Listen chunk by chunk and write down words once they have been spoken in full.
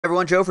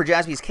everyone. Joe for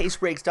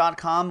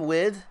JaspysCaseBreaks.com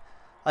with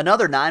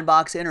another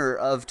 9-box inner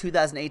of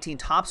 2018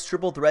 Topps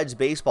Triple Threads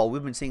Baseball.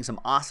 We've been seeing some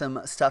awesome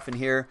stuff in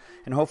here,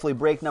 and hopefully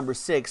break number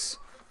 6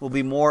 will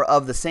be more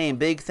of the same.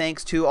 Big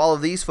thanks to all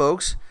of these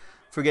folks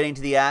for getting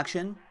to the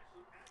action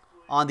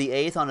on the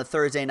 8th on a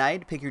Thursday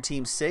night. Pick your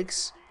team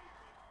 6.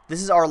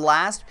 This is our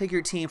last pick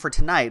your team for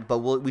tonight, but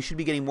we should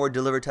be getting more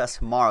delivered to us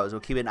tomorrow,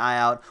 so keep an eye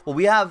out. Well,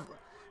 we have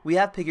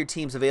pick your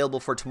teams available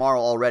for tomorrow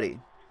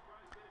already.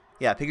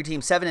 Yeah, pick your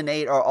team 7 and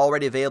 8 are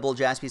already available.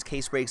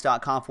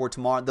 JaspysCaseBreaks.com for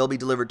tomorrow. They'll be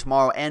delivered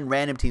tomorrow, and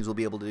random teams will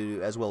be able to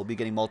do as well. We'll be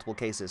getting multiple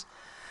cases.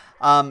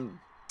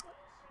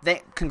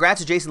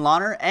 Congrats to Jason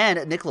Launer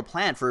and Nick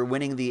LaPlante for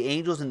winning the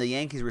Angels and the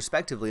Yankees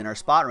respectively in our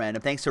spot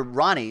random. Thanks to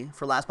Ronnie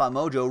for Last Spot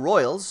Mojo,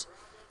 Royals.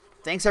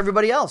 Thanks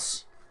everybody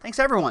else. Thanks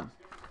everyone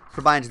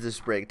for buying into this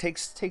break. It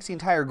takes the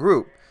entire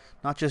group,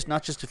 not just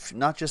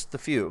the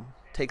few.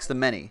 It takes the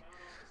many.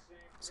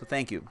 So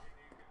thank you.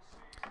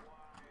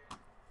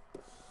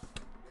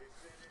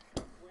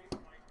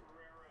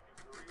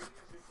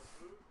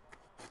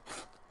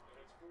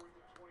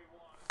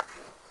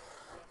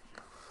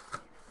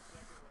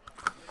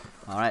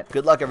 All right,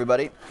 good luck,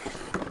 everybody.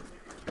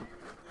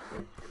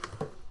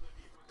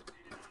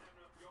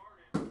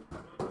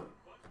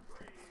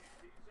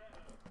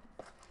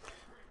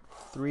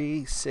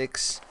 Three,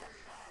 6,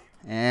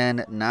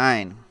 and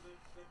 9.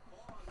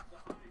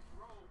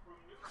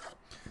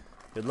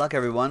 Good luck,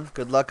 everyone.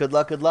 Good luck, good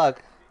luck, good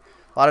luck.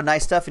 A lot of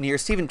nice stuff in here.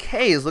 Stephen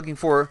K is looking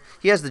for,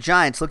 he has the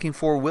Giants, looking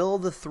for Will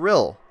the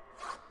Thrill.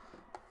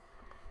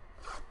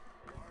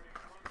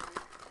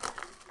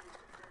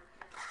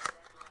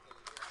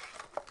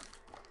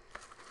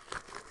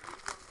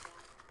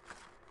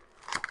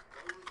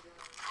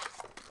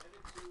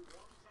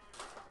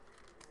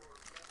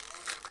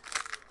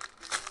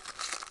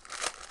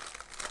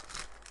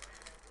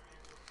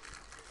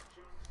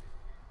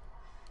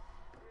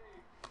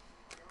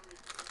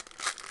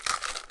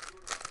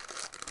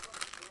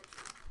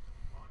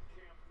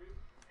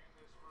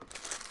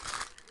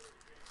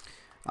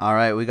 All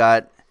right, we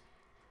got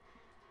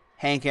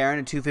Hank Aaron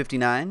at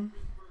 259.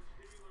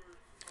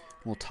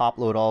 We'll top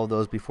load all of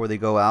those before they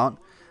go out.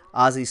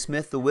 Ozzie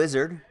Smith, the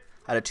Wizard,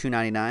 at a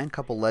 299.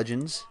 Couple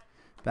legends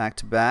back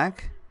to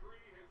back.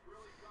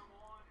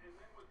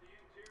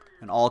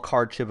 An all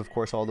card chip, of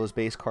course. All those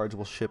base cards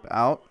will ship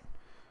out.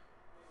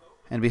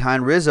 And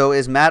behind Rizzo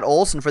is Matt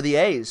Olson for the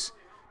A's.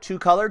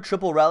 2-color,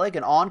 triple relic,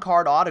 and on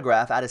card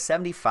autograph out of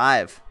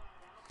 75.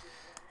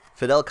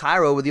 Fidel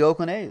Cairo with the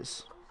Oakland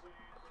A's.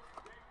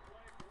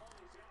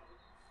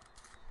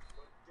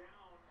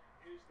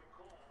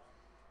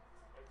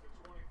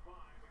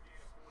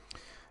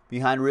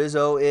 Behind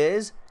Rizzo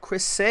is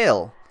Chris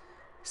Sale.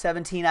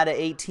 17 out of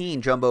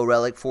 18 jumbo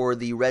relic for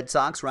the Red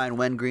Sox. Ryan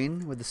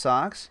Wengreen with the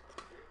Sox.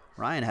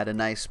 Ryan had a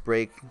nice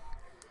break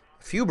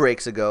a few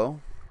breaks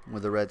ago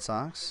with the Red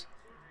Sox.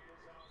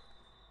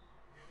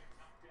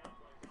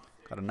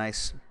 Got a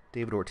nice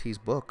David Ortiz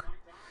book.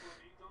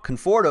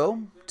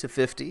 Conforto to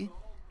 50.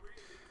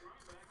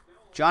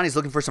 Johnny's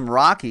looking for some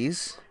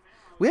Rockies.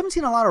 We haven't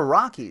seen a lot of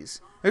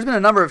Rockies. There's been a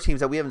number of teams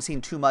that we haven't seen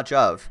too much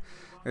of.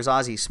 There's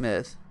Ozzie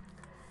Smith.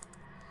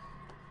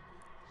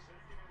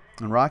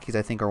 And Rockies,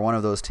 I think, are one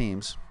of those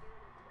teams.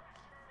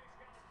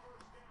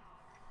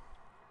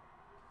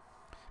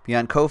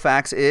 Beyond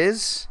Koufax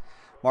is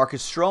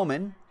Marcus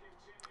Stroman.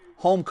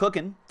 Home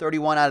cooking,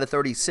 31 out of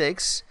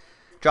 36.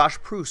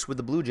 Josh Proust with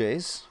the Blue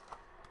Jays.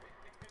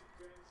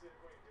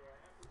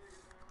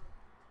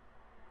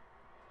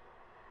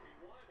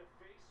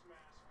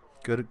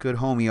 Good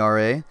home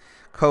ERA.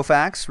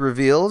 Koufax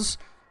reveals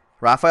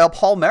Rafael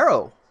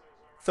Palmeiro.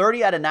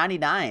 30 out of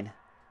 99.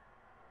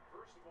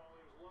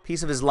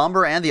 Piece of his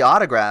lumber and the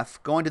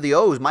autograph going to the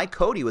O's. Mike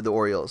Cody with the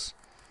Orioles.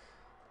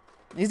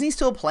 Isn't he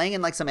still playing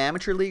in like some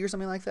amateur league or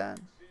something like that?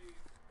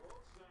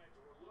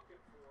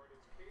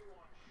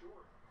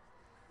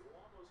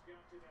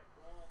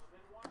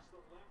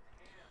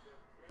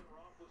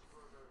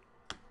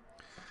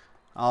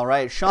 All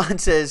right, Sean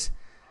says,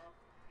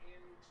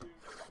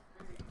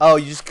 "Oh,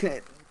 you just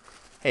can't.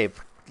 Hey,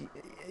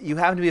 you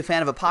happen to be a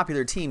fan of a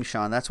popular team,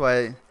 Sean. That's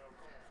why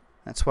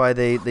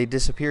they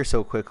disappear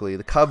so quickly.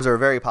 The Cubs are a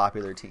very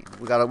popular team.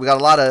 We got a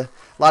lot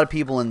of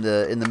people in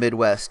the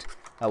Midwest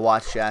that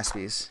watch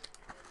Jaspys.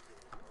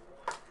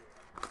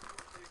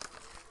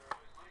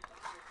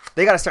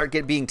 They got to start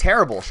being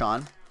terrible,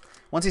 Sean.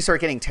 Once they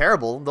start getting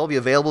terrible, they'll be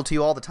available to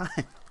you all the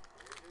time.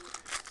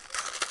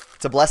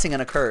 It's a blessing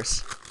and a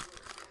curse.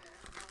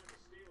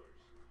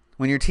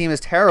 When your team is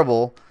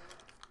terrible,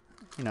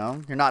 you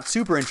know, you're not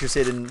super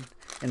interested in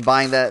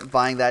buying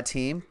that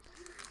team.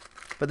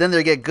 But then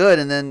they get good,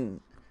 and then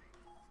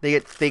they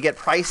get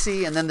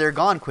pricey, and then they're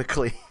gone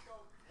quickly.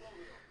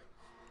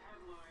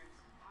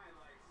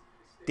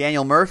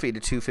 Daniel Murphy to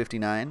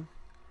 259.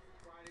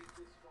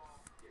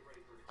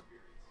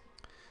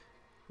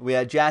 We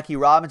had Jackie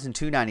Robinson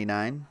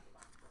 299.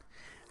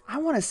 I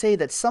want to say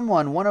that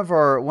one of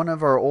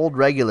our old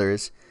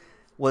regulars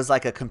was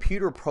like a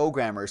computer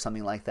programmer or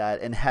something like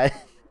that, and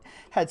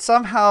had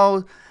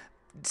somehow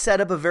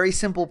set up a very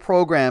simple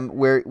program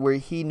where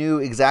he knew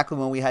exactly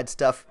when we had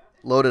stuff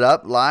loaded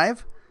up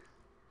live.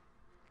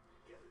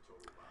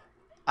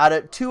 Out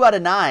of 2 out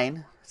of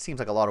 9, seems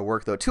like a lot of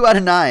work though. 2 out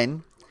of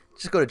 9.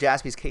 Just go to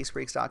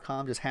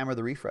JaspysCaseBreaks.com. Just hammer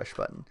the refresh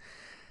button.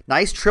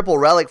 Nice triple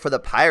relic for the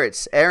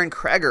Pirates. Aaron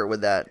Kreger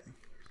with that.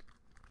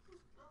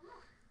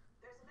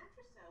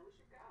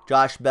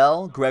 Josh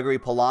Bell, Gregory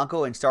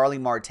Polanco, and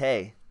Starling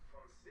Marte.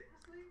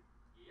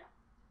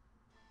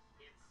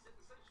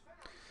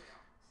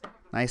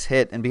 Nice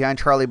hit. And behind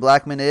Charlie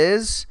Blackmon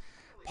is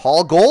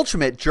Paul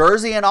Goldschmidt,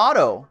 jersey and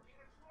auto.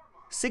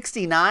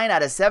 69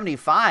 out of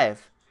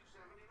 75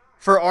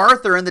 for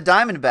Arthur and the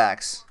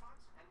Diamondbacks.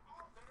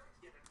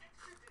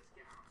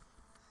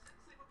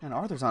 And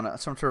Arthur's on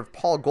some sort of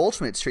Paul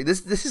Goldschmidt streak.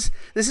 This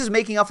is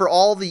making up for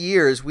all the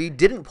years we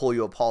didn't pull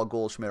you a Paul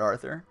Goldschmidt,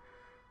 Arthur.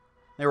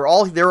 They were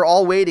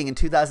all waiting in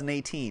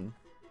 2018.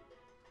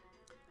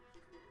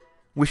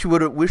 Wish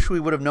we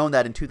would have known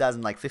that in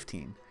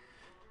 2015.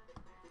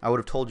 I would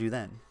have told you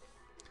then.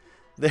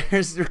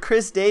 There's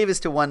Chris Davis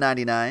to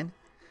 199.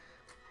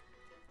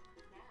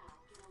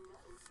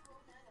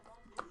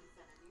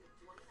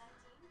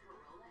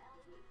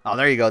 Oh,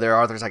 there you go. There,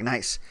 Arthur's like,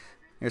 nice.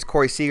 There's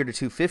Corey Seager to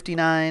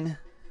 259.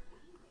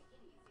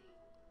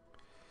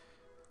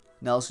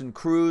 Nelson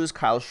Cruz,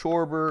 Kyle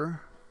Schwarber.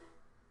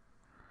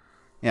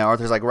 Yeah,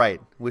 Arthur's like, right.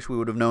 Wish we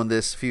would have known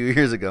this a few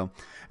years ago.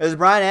 There's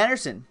Brian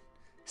Anderson,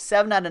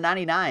 7 out of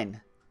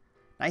 99.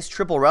 Nice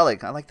triple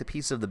relic. I like the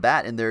piece of the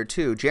bat in there,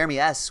 too. Jeremy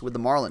S. with the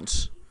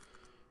Marlins.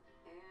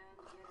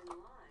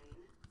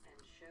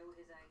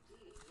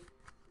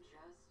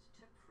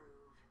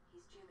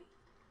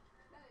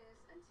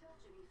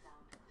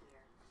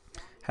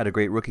 Had a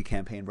great rookie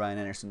campaign, Brian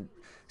Anderson.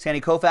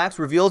 Sandy Koufax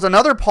reveals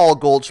another Paul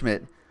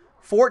Goldschmidt.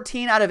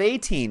 14 out of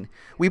 18.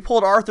 We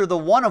pulled Arthur the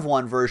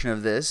 1-of-1 version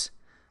of this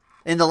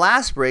in the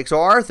last break.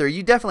 So, Arthur,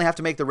 you definitely have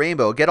to make the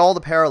rainbow. Get all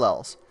the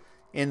parallels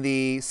in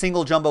the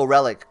single jumbo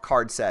relic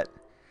card set.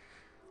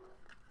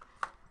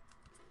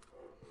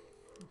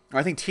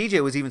 I think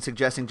TJ was even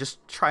suggesting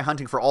just try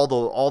hunting for all the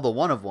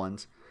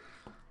 1-of-1s,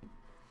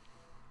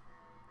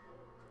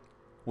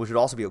 which would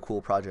also be a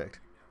cool project.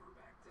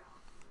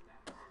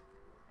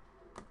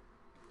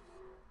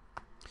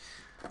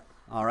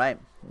 All right,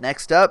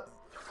 next up.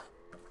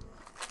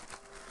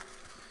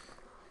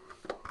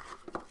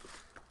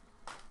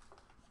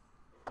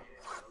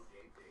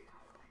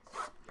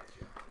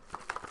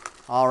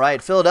 All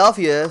right,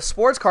 Philadelphia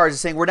Sports Cards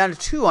is saying we're down to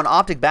 2 on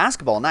Optic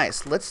Basketball.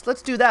 Nice.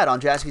 Let's do that on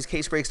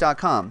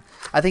JaspysCaseBreaks.com.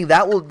 I think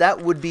that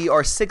would be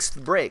our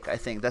 6th break. I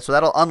think so.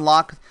 That'll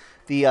unlock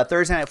the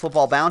Thursday Night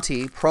Football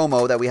Bounty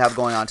promo that we have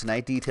going on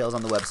tonight. Details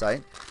on the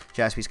website,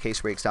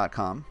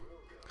 JaspysCaseBreaks.com.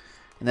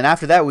 And then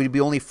after that, we'd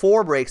be only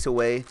 4 breaks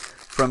away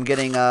from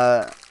adding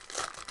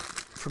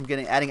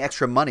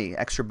extra money,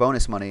 extra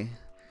bonus money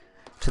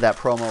to that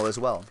promo as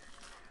well.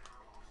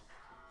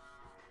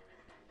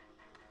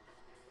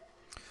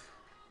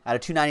 Out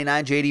of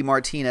 299, J.D.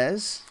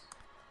 Martinez.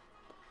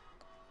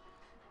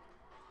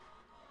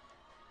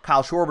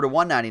 Kyle Schwarber to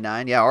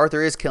 199. Yeah,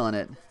 Arthur is killing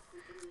it.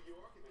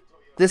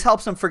 This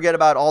helps him forget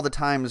about all the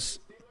times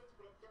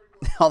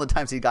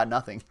he got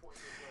nothing.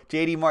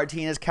 J.D.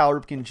 Martinez, Cal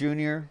Ripken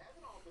Jr.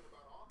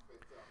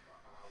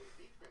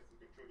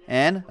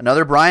 And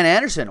another Brian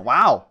Anderson.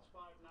 Wow.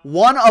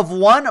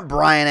 1-of-1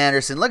 Brian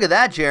Anderson. Look at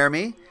that,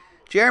 Jeremy.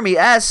 Jeremy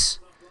S.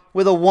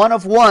 with a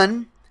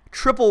 1-of-1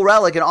 triple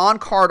relic and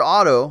on-card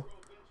auto.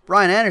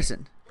 Brian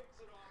Anderson.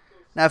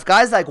 Now, if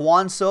guys like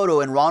Juan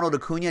Soto and Ronald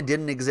Acuna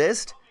didn't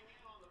exist,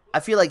 I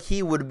feel like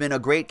he would have been a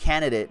great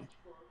candidate.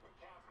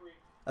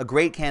 A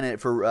great candidate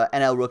for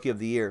NL Rookie of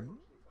the Year.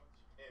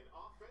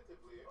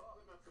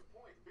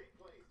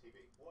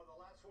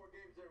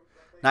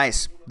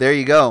 Nice. There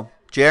you go.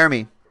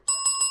 Jeremy.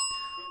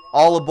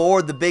 All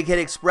aboard the Big Hit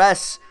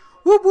Express.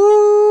 Whoop,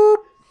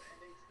 whoop.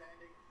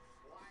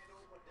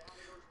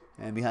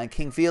 And behind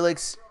King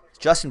Felix,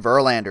 Justin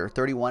Verlander,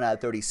 31 out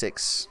of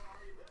 36.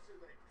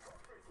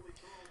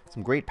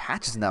 Some great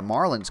patches in that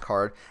Marlins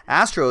card.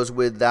 Astros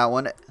with that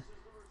one,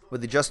 with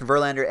the Justin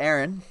Verlander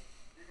Aaron.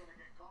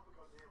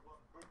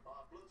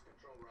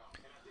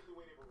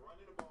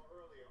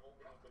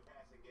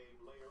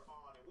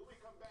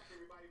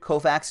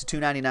 Koufax to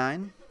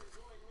 299.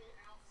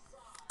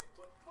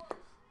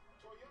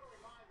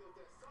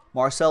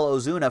 Marcell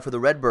Ozuna for the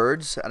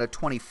Redbirds out of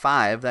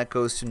 25. That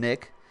goes to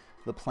Nick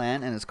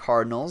LaPlante and his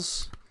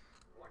Cardinals.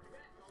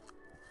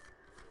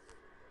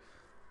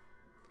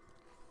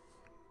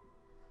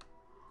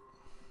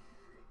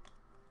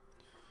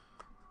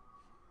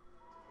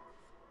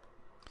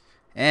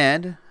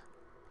 And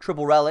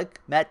triple relic,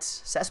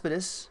 Mets,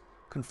 Cespedes,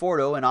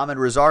 Conforto, and Ahmed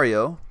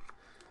Rosario.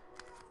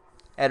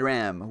 Ed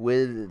Ram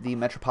with the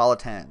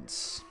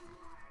Metropolitans.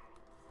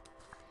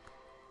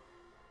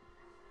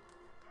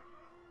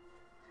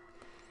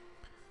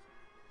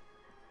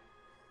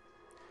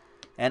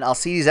 And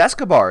Alcides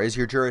Escobar is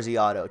your jersey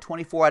auto.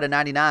 24 out of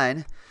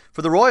 99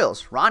 for the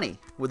Royals. Ronnie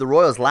with the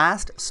Royals'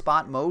 last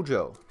spot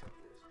mojo.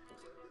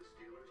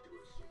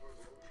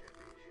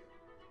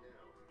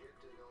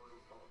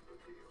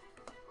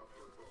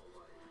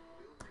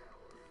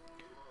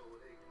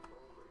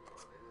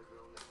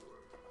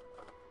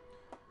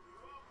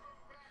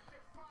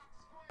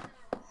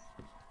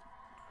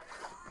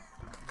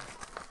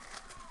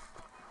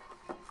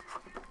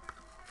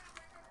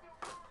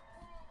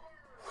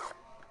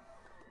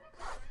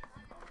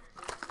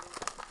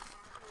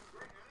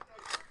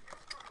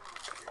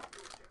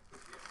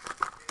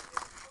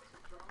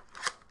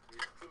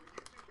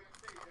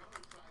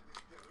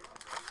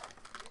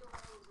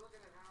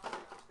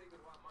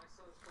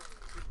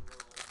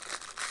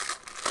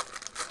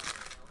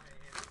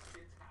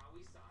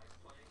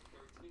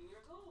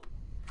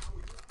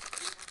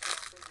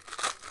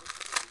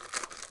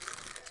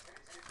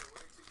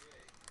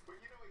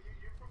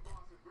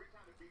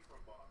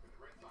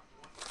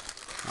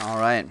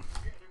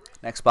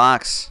 Next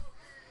box.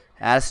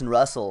 Addison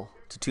Russell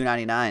to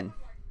 299.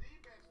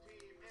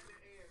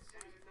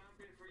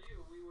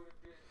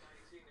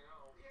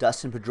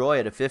 Dustin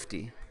Pedroia to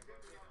 50.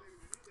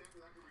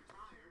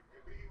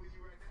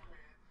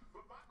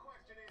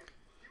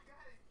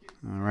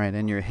 All right,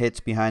 and your hits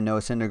behind Noah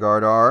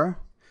Syndergaard are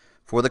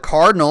for the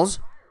Cardinals,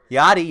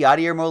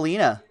 Yadier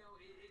Molina.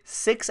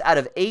 6 out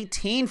of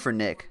 18 for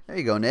Nick. There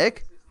you go,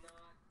 Nick.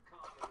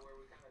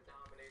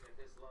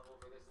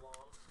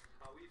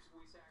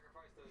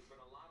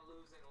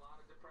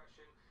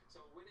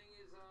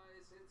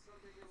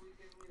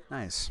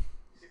 Nice.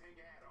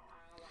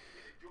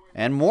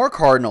 And more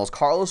Cardinals.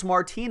 Carlos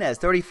Martinez,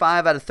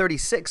 35 out of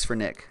 36 for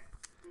Nick.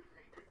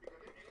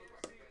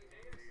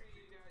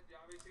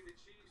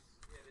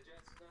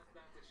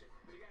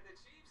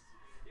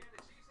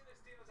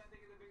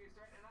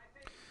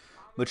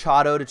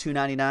 Machado to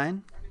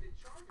 299.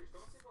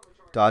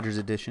 Dodgers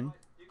edition.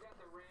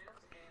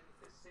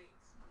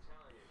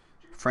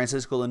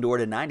 Francisco Lindor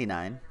to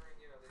 99.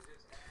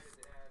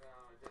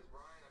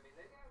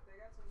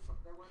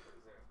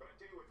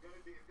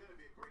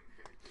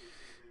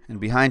 And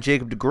behind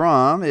Jacob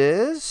deGrom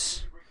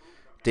is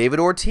David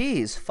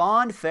Ortiz.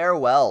 Fond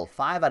farewell.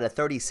 5 out of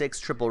 36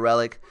 triple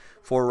relic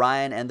for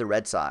Ryan and the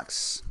Red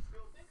Sox.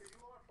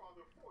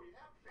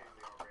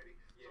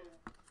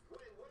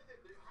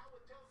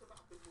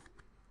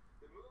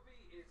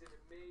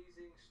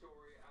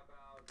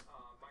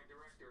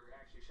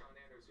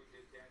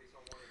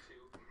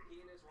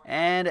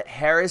 And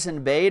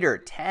Harrison Bader,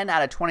 10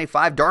 out of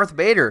 25. Darth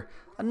Bader,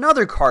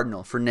 another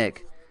Cardinal for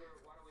Nick.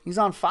 He's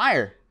on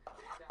fire.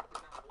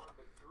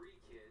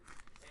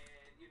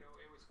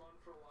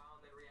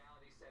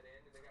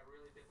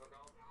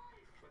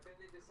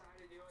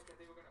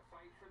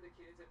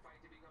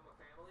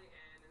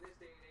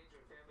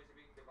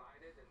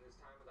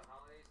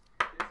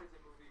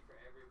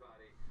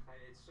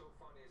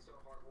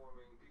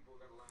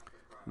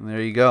 And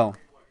there you go.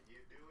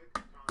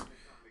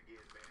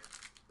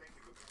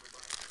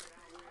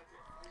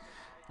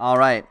 All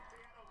right.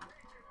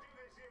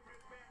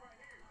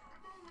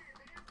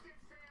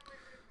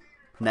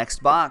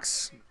 Next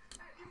box.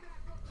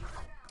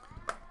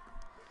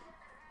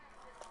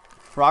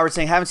 Robert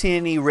saying, haven't seen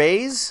any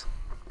Rays.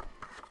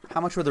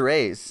 How much were the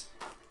Rays?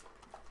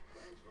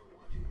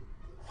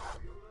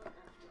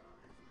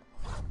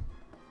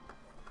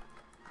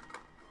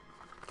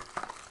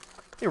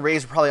 The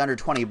Rays were probably under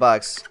 20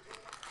 bucks.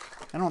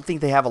 I don't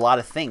think they have a lot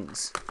of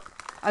things.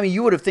 I mean,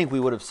 you would have think we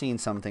would have seen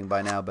something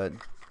by now, but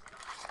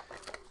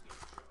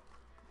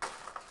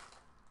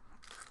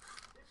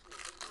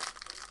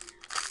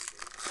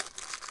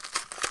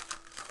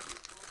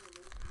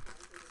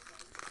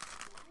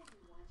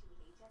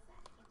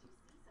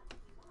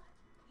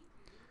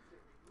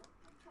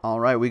all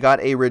right, we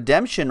got a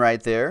redemption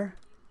right there.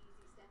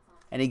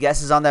 Any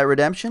guesses on that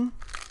redemption?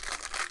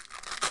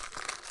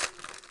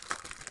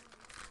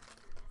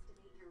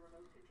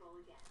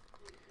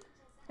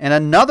 And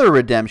another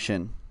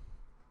redemption.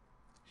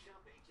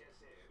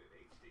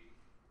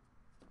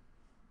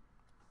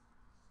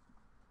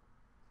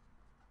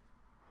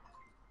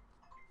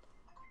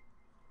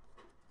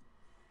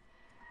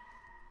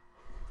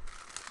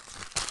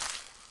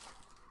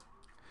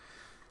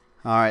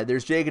 All right,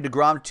 there's Jacob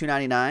deGrom,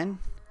 $2.99.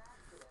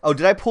 Oh,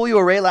 did I pull you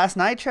a Ray last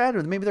night, Chad?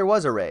 Or maybe there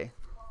was a Ray.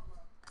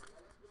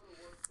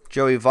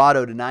 Joey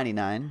Votto to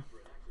 99.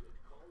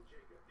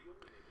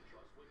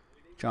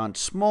 John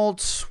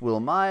Smoltz, Will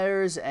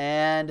Myers,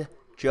 and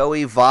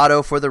Joey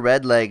Votto for the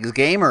Redlegs.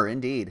 Gamer,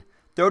 indeed.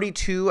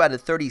 32 out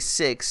of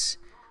 36.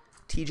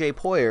 TJ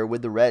Poyer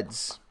with the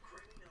Reds.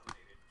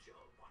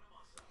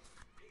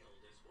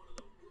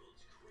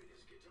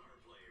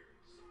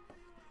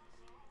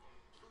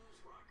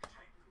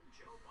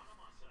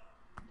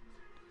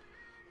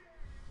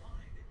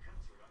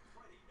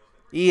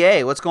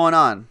 EA, what's going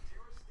on?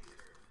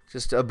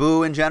 Just a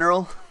boo in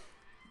general?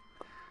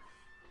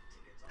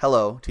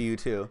 Hello to you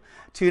too.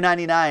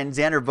 $2.99,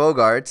 Xander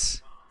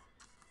Bogaerts.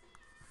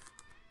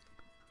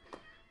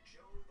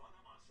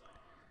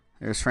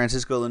 There's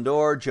Francisco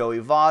Lindor, Joey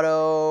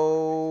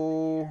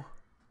Votto.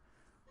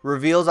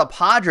 Reveals a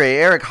Padre,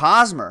 Eric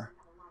Hosmer.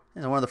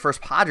 This is one of the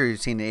first Padres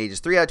we've seen in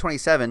ages. 3 out of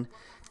 27.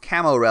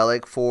 Camo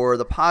relic for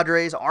the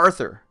Padres,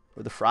 Arthur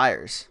with the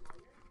Friars.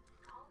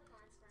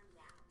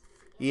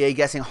 EA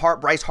guessing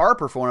Bryce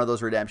Harper for one of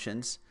those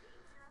redemptions.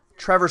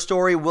 Trevor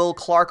Story, Will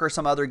Clark, or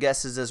some other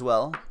guesses as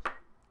well.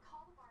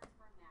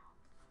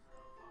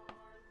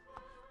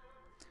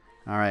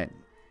 All right.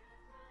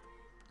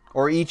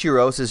 Or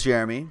Ichiro, says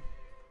Jeremy.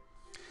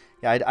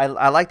 Yeah,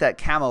 I like that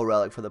camo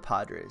relic for the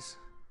Padres.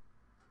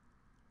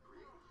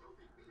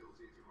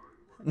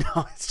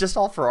 No, it's just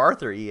all for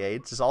Arthur, EA.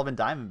 It's just all been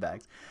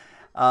Diamondbacks.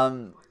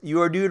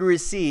 You are due to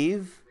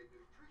receive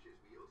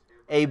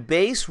a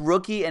base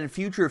rookie and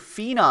future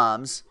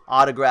phenoms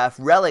autograph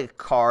relic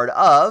card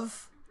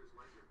of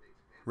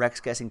Rex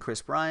guessing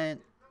Chris Bryant.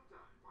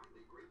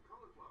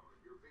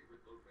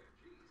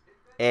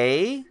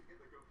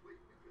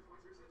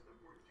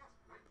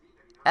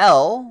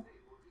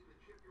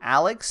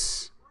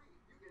 Alex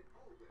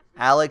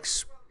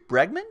Alex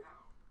Bregman?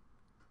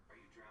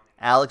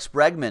 Alex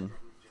Bregman.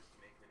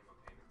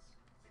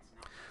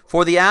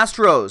 For the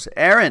Astros,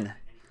 Aaron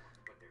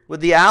with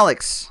the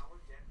Alex.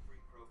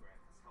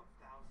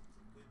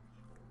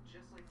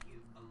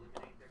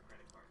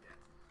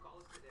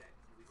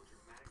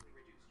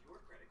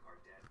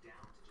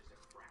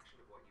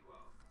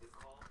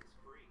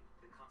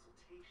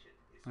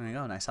 There you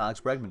go. Nice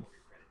Alex Bregman.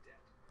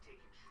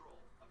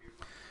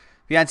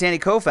 Beyond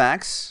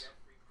Koufax.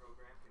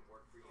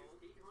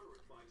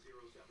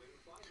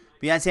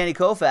 Beyond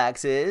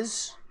Koufax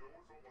is...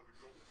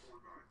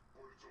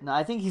 No,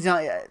 I think he's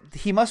not.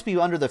 He must be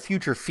under the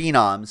future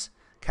phenoms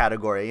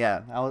category.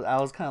 Yeah, I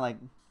was kind of like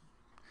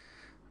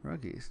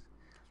rookies.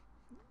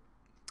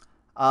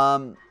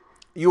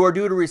 You are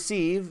due to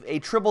receive a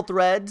Triple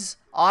Threads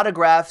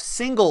autograph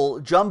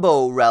single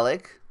jumbo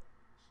relic.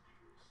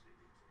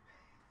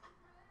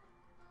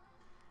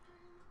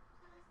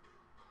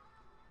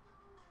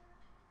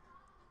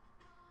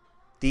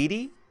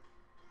 Didi,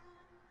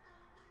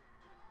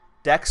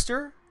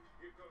 Dexter,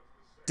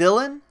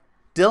 Dylan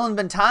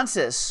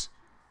Betances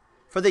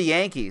for the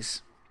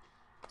Yankees.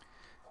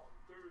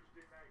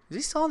 Is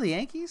he still on the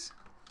Yankees?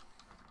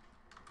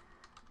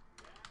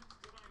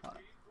 I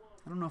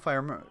don't know if I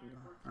remember.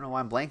 I don't know why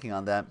I'm blanking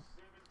on that.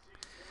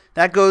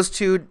 That goes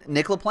to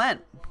Nick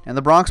LaPlante and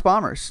the Bronx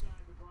Bombers,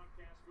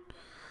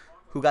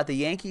 who got the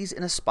Yankees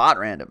in a spot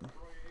random.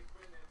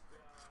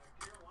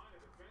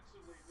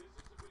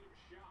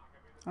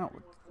 Oh,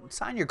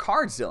 sign your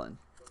cards, Dylan.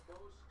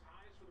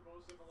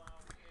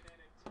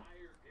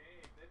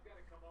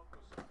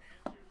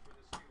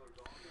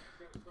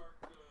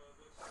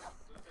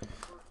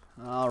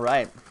 All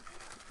right.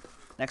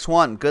 Next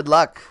one. Good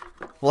luck.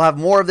 We'll have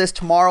more of this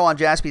tomorrow on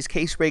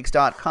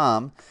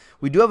JaspysCaseBreaks.com.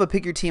 We do have a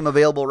pick your team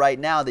available right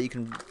now that you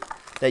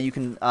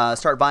can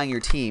start buying your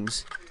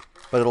teams,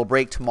 but it'll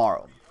break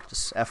tomorrow.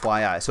 Just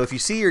FYI. So if you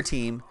see your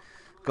team,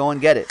 go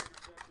and get it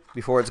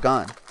before it's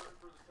gone.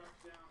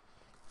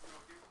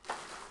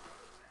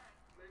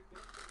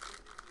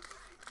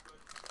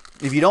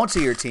 If you don't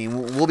see your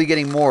team, we'll be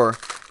getting more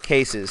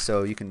cases,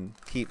 so you can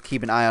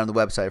keep an eye on the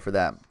website for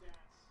that.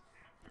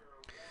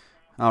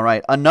 All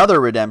right,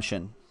 another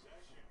redemption.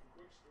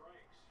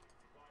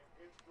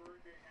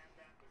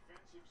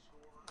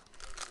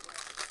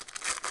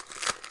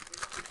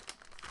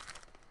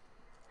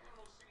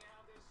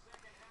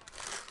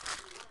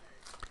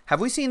 Have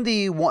we seen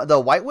the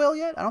white whale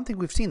yet? I don't think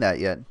we've seen that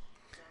yet.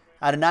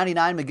 Out of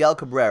 99, Miguel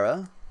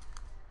Cabrera.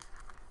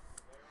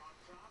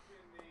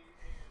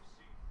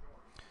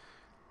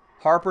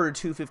 Harper to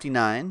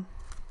 259.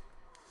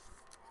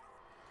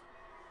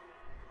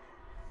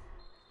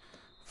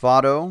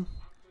 Votto,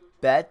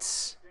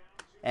 Betts,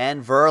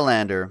 and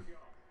Verlander.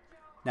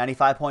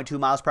 95.2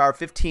 miles per hour,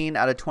 15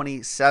 out of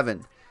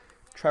 27.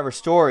 Trevor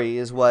Story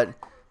is what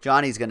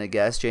Johnny's going to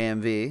guess,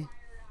 JMV.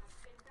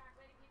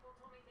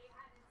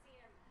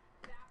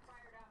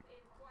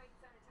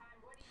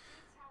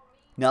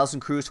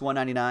 Nelson Cruz to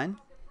 199.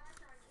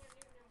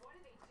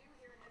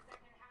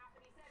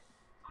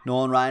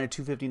 Nolan Ryan at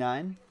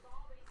 259.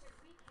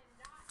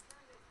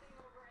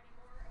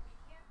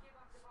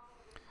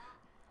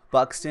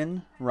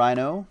 Buxton,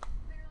 Rhino.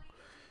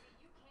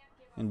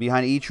 And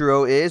behind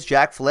Ichiro is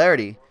Jack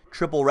Flaherty.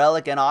 Triple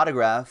relic and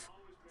autograph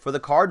for the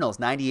Cardinals.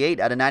 98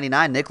 out of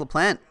 99, Nick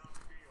LaPlante.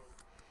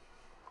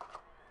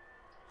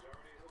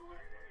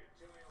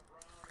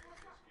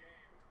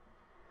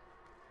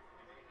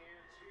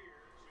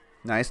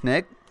 Nice,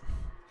 Nick.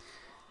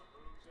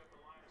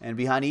 And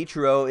behind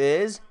Ichiro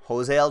is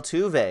Jose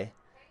Altuve.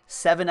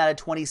 7 out of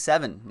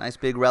 27. Nice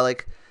big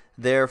relic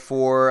there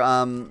for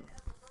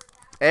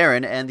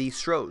Aaron and the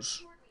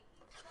Stros.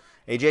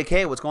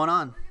 AJK, what's going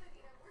on?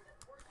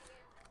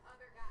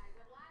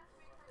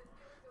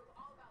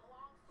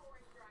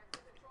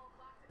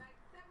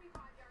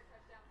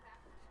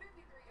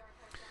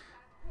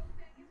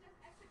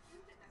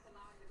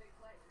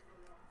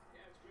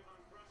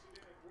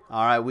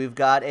 All right, we've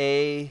got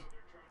a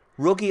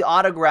rookie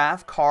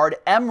autograph card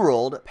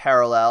emerald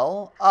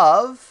parallel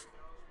of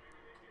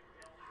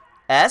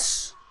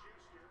S.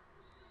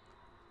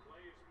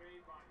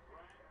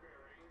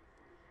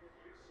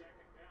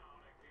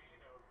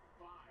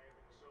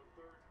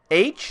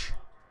 H.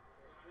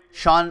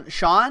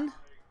 Sean.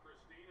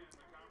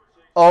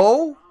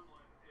 O.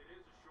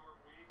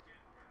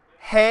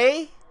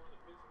 Hey.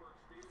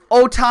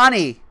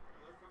 Ohtani.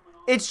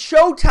 It's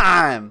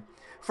showtime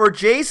for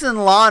Jason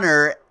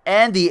Lawner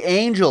and the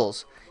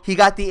Angels. He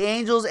got the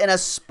Angels in a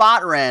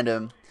spot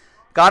random.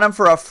 Got them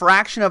for a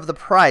fraction of the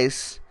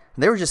price.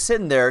 They were just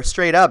sitting there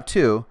straight up,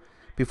 too,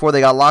 before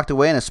they got locked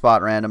away in a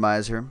spot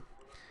randomizer.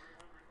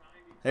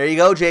 There you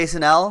go,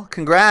 Jason L.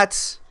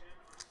 Congrats.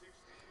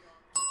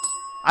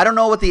 I don't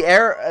know what the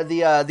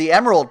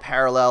emerald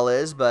parallel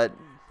is, but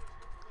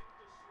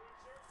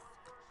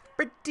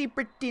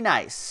pretty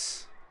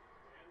nice.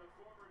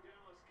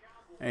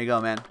 There you go,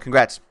 man.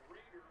 Congrats.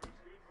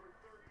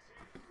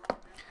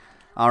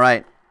 All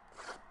right.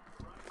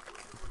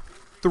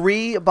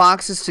 3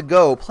 boxes to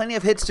go. Plenty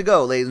of hits to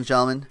go, ladies and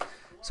gentlemen.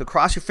 So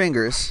cross your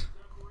fingers.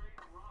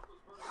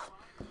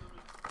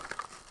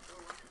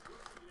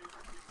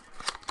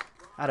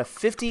 Out of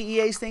 50,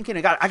 EA's thinking.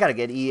 I got to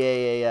get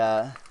EA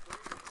a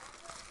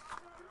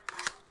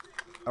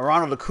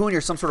Ronald Acuna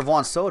or some sort of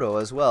Juan Soto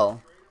as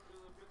well.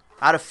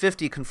 Out of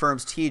 50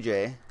 confirms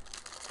TJ.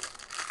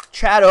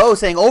 Chad O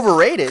saying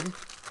overrated.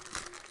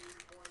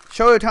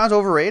 Shohei Ohtani's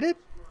overrated?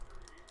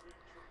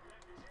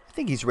 I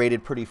think he's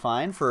rated pretty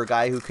fine for a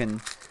guy who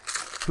can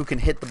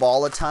hit the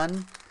ball a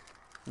ton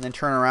and then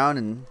turn around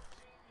and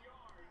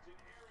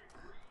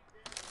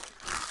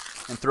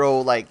throw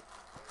a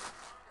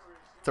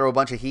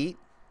bunch of heat.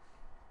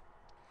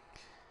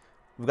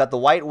 We've got the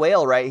white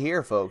whale right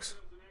here, folks.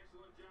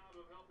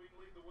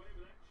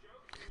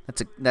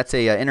 That's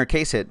a inner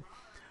case hit.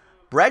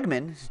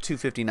 Bregman,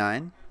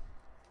 259.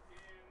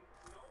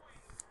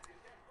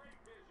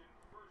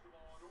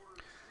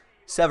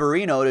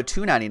 Severino to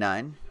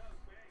 299.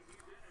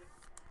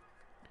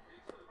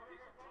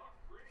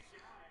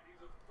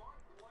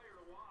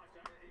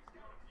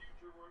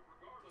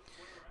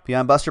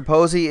 Beyond Buster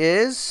Posey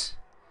is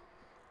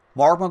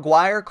Mark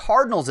McGwire,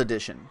 Cardinals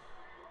edition.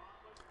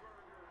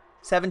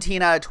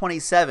 17 out of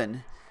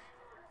 27.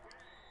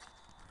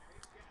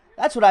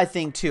 That's what I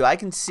think, too. I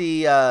can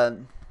see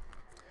Ronald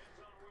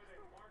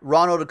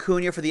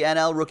Acuna for the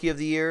NL Rookie of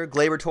the Year.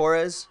 Gleyber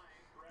Torres,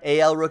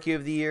 AL Rookie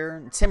of the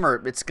Year. It's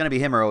going to be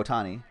him or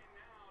Ohtani.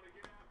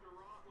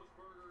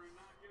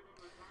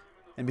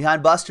 And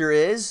behind Buster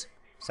is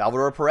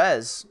Salvador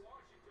Perez.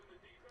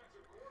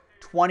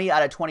 20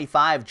 out of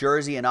 25,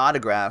 jersey and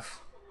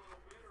autograph.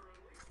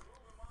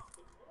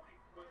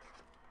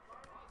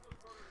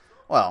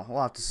 Well,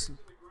 we'll have to see.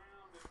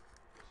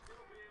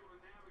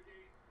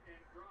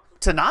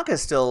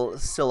 Tanaka's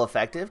still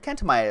effective.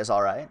 Kentamae is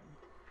all right.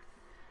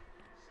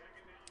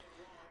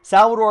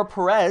 Salvador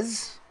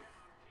Perez.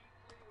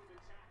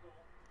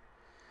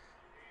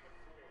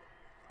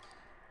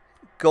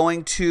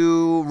 Going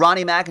to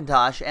Ronnie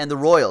McIntosh and the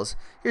Royals.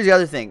 Here's the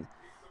other thing.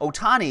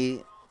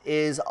 Ohtani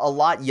is a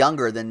lot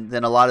younger than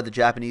a lot of the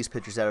Japanese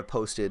pitchers that have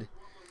posted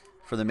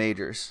for the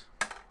majors.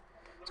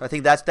 So I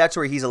think that's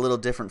where he's a little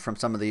different from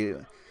some of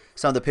the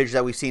pitchers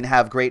that we've seen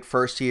have great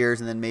first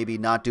years and then maybe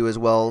not do as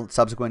well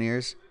subsequent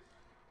years.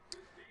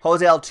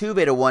 Jose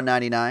Altuve to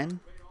 199.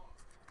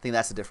 I think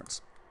that's the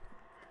difference.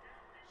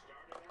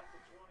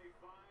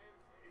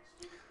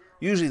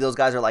 Usually those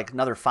guys are like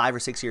another 5 or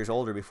 6 years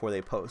older before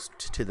they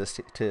post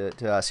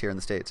to us here in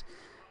the States.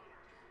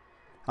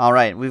 All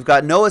right, we've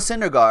got Noah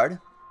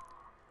Syndergaard,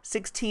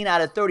 16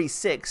 out of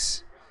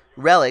 36,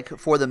 relic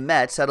for the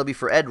Mets. That'll be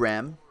for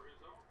Edram.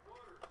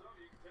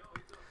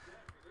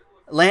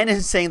 Landon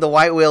is saying the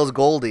white whale's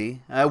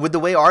Goldie. With the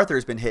way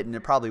Arthur's been hitting,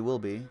 it probably will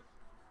be.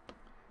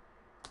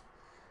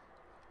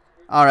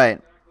 All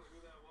right.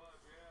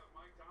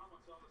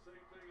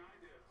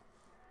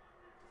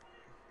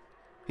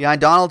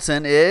 Behind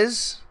Donaldson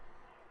is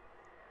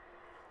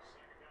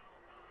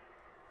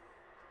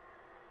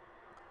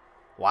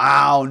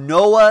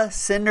Noah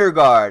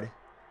Syndergaard.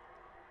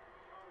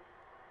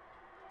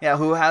 Yeah,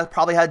 who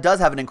does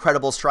have an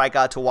incredible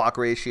strikeout to walk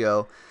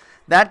ratio.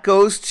 That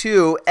goes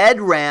to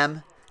Ed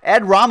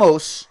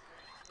Ramos,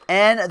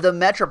 and the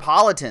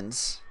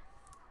Metropolitans.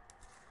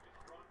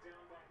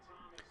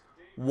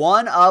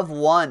 1 of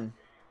 1.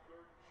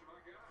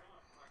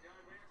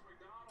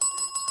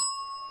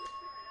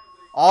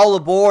 All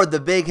aboard the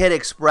Big Hit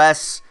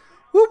Express.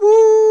 Whoop,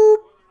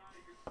 whoop.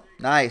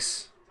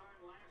 Nice.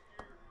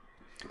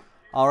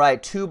 All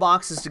right, 2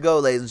 boxes to go,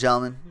 ladies and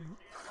gentlemen.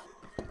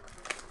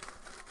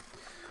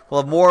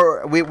 We'll have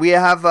more. We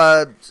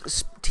have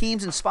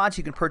teams and spots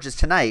you can purchase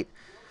tonight,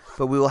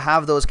 but we will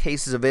have those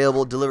cases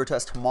available, delivered to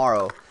us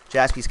tomorrow.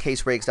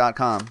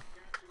 JaspysCaseBreaks.com.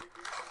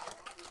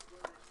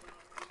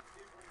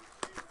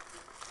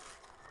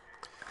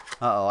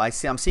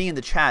 I'm seeing in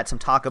the chat some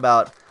talk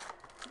about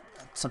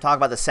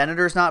the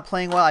Senators not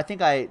playing well. I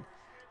think I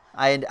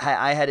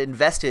had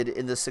invested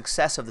in the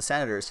success of the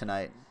Senators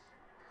tonight.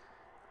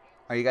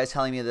 Are you guys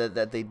telling me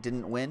that they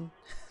didn't win?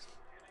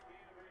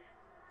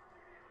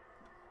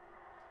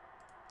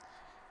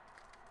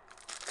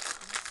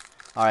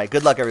 All right,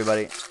 good luck,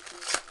 everybody.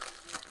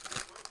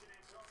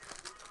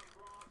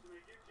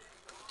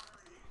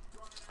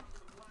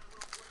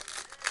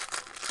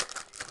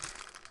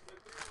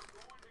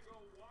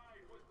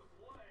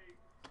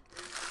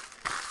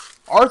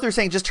 Arthur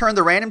saying just turn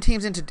the random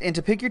teams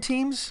into pick your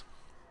teams?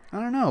 I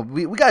don't know.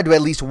 We got to do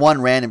at least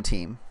one random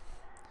team.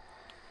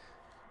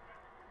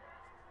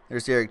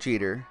 There's Derek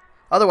Jeter.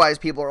 Otherwise,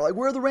 people are like,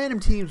 where are the random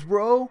teams,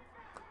 bro?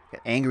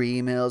 Got angry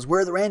emails.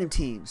 Where are the random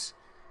teams?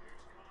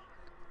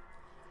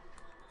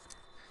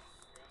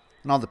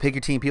 And all the pick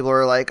your team people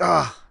are like,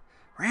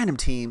 random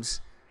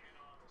teams.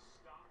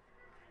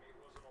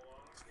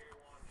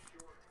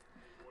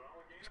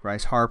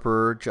 Bryce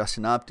Harper,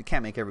 Justin Upton.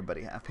 Can't make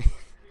everybody happy.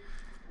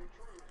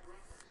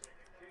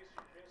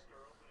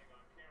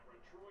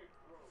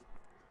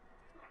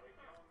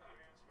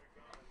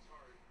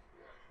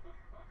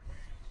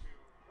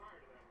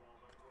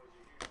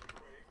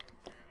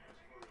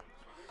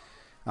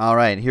 All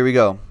right, here we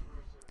go.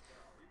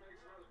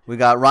 We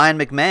got Ryan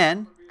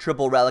McMahon,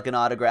 triple relic and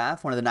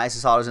autograph, one of the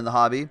nicest autos in the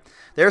hobby.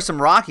 There's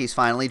some Rockies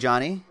finally,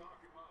 Johnny.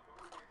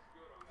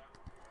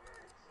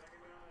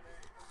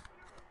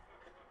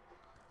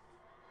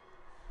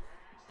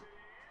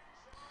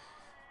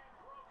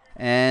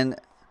 And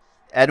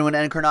Edwin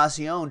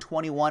Encarnacion,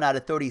 21 out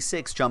of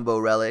 36 jumbo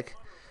relic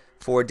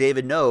for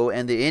David No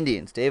and the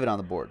Indians. David on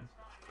the board.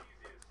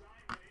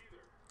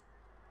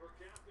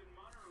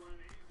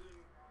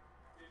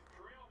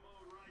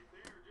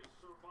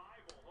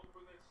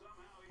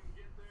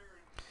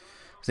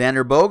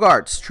 Xander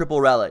Bogaerts, triple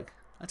relic.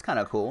 That's kind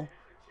of cool.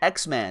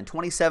 X-Man,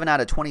 27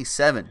 out of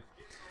 27.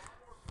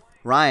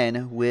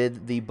 Ryan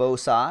with the Bo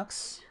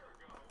Sox.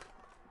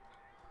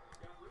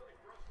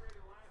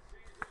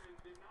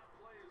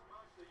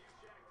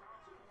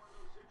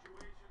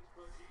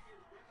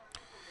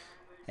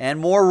 And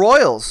more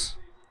Royals.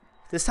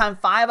 This time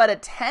 5 out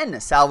of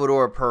 10,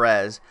 Salvador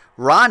Perez.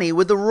 Ronnie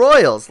with the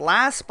Royals.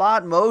 Last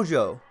spot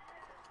mojo.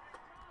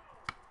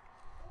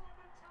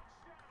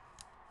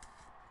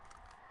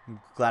 I'm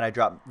glad I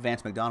dropped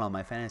Vance McDonald on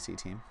my fantasy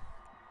team.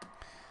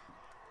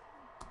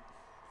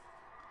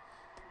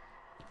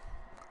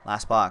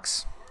 Last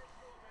box.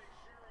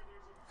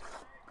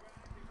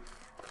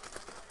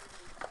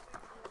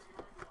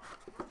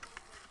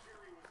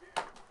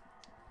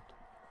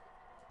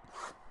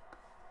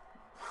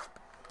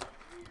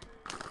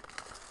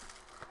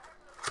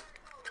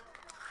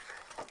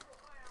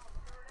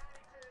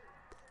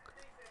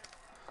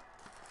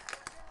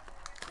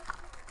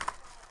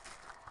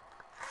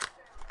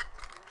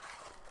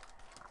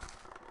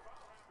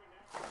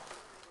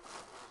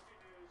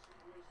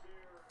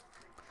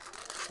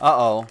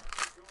 Uh-oh.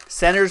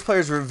 Senators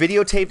players were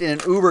videotaped in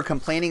an Uber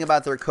complaining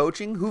about their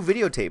coaching. Who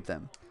videotaped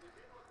them?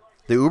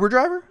 The Uber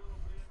driver?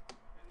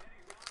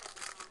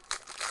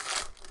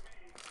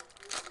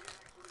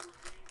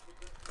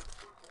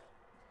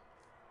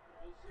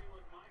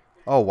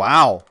 Oh,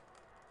 wow.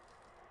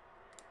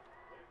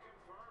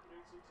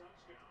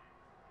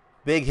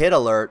 Big hit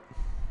alert.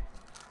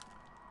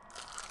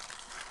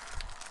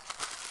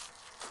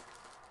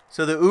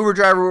 So the Uber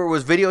driver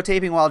was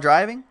videotaping while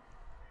driving?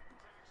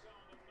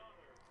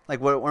 Like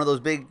what, one of those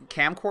big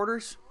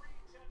camcorders?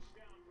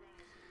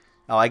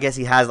 Oh, I guess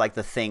he has like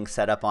the thing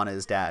set up on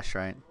his dash,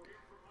 right?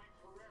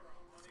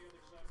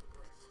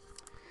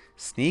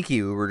 Sneaky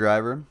Uber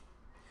driver.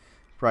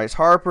 Bryce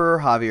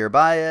Harper, Javier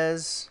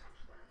Baez.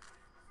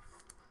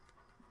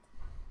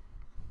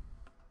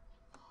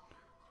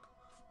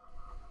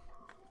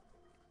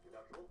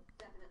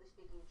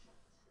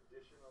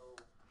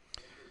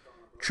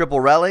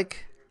 Triple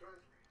relic.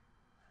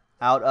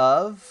 Out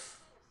of...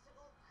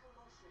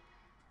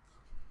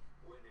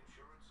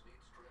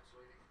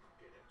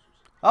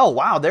 Oh,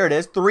 wow, there it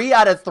is. 3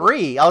 out of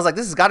 3. I was like,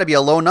 this has got to be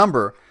a low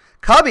number.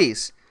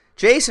 Cubbies,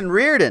 Jason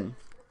Reardon.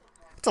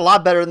 It's a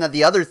lot better than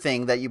the other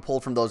thing that you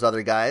pulled from those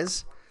other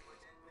guys.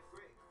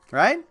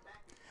 Right?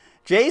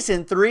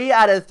 Jason, 3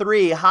 out of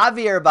 3.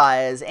 Javier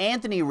Baez,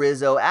 Anthony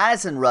Rizzo,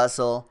 Addison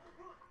Russell.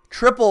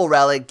 Triple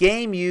relic,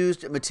 game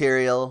used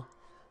material.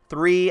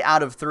 3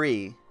 out of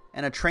 3.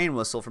 And a train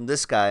whistle from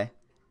this guy.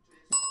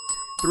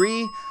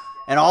 3.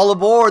 And all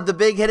aboard the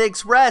Big Hit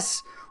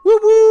Express.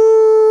 Whoop,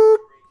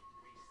 whoop.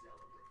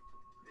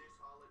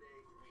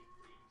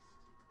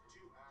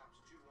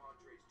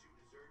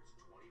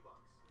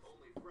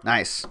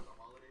 Nice.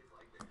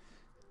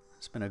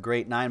 It's been a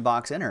great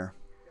 9-box inner.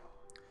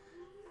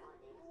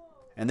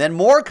 And then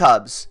more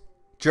Cubs.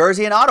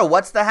 Jersey and auto.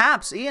 What's the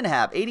Haps? Ian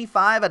Happ.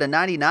 85 out of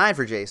 99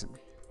 for Jason.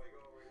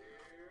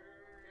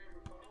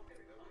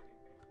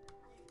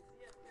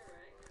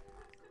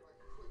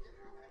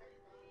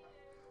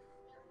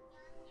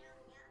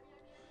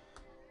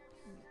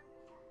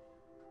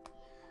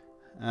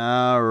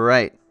 All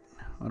right.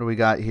 What do we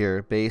got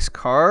here? Base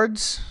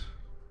cards.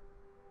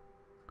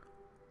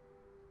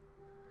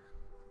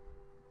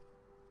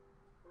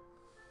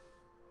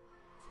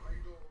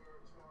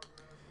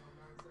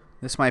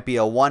 This might be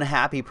a one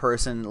happy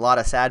person, a lot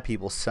of sad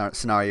people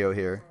scenario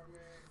here.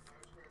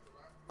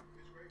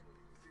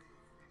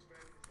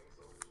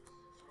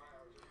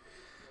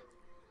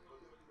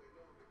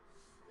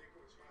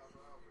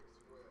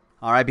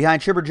 All right,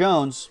 behind Chipper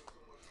Jones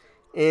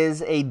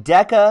is a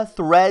Deca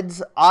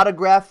Threads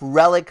autograph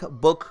relic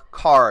book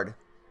card.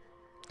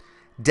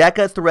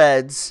 Deca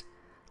Threads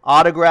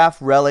autograph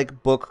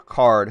relic book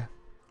card.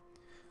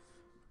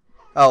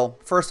 Oh,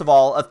 first of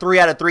all, a 3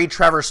 out of 3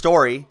 Trevor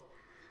Story.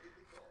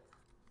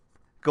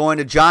 Going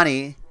to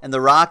Johnny and the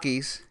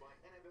Rockies.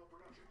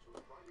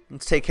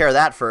 Let's take care of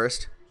that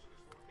first.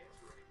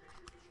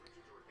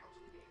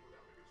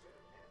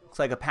 Looks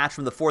like a patch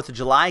from the 4th of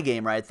July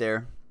game right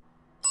there.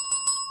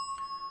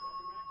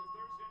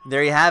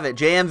 There you have it.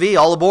 JMV,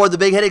 all aboard the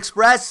Big Hit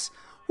Express.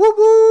 Whoop,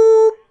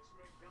 whoop.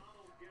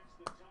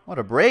 What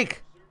a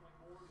break.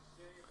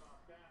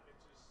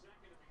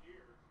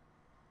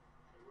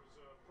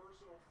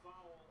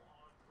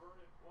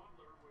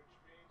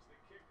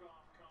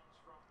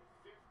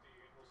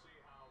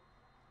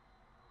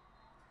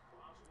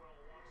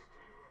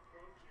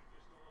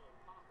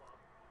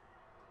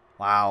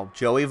 Wow.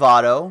 Joey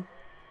Votto.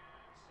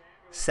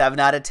 7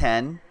 out of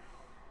 10.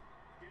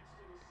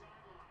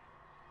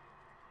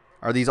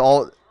 Are these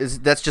all...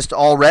 That's just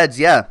all Reds,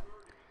 yeah.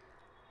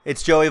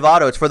 It's Joey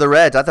Votto. It's for the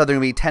Reds. I thought there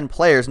were going to be 10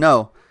 players.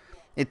 No.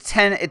 It's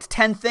 10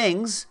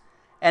 things.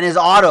 And his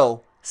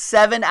auto,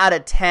 7 out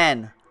of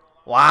 10.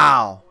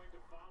 Wow.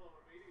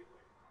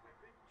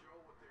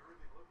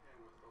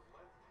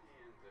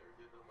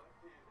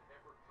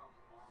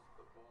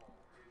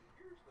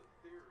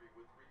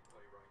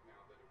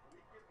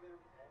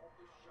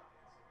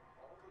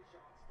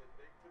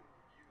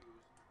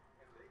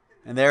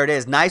 And there it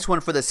is. Nice one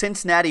for the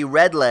Cincinnati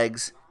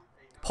Redlegs.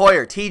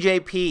 Poyer,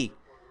 TJP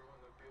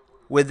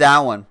with that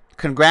one.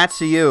 Congrats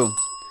to you.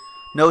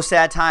 No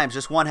sad times,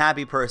 just one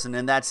happy person,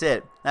 and that's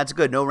it. That's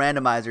good. No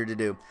randomizer to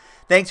do.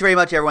 Thanks very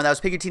much, everyone. That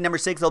was Pick Your Team number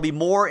 6. There'll be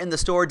more in the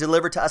store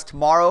delivered to us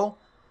tomorrow.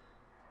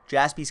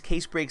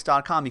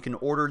 JaspysCaseBreaks.com. You can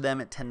order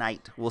them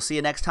tonight. We'll see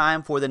you next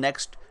time for the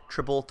next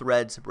Triple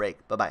Threads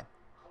break. Bye-bye.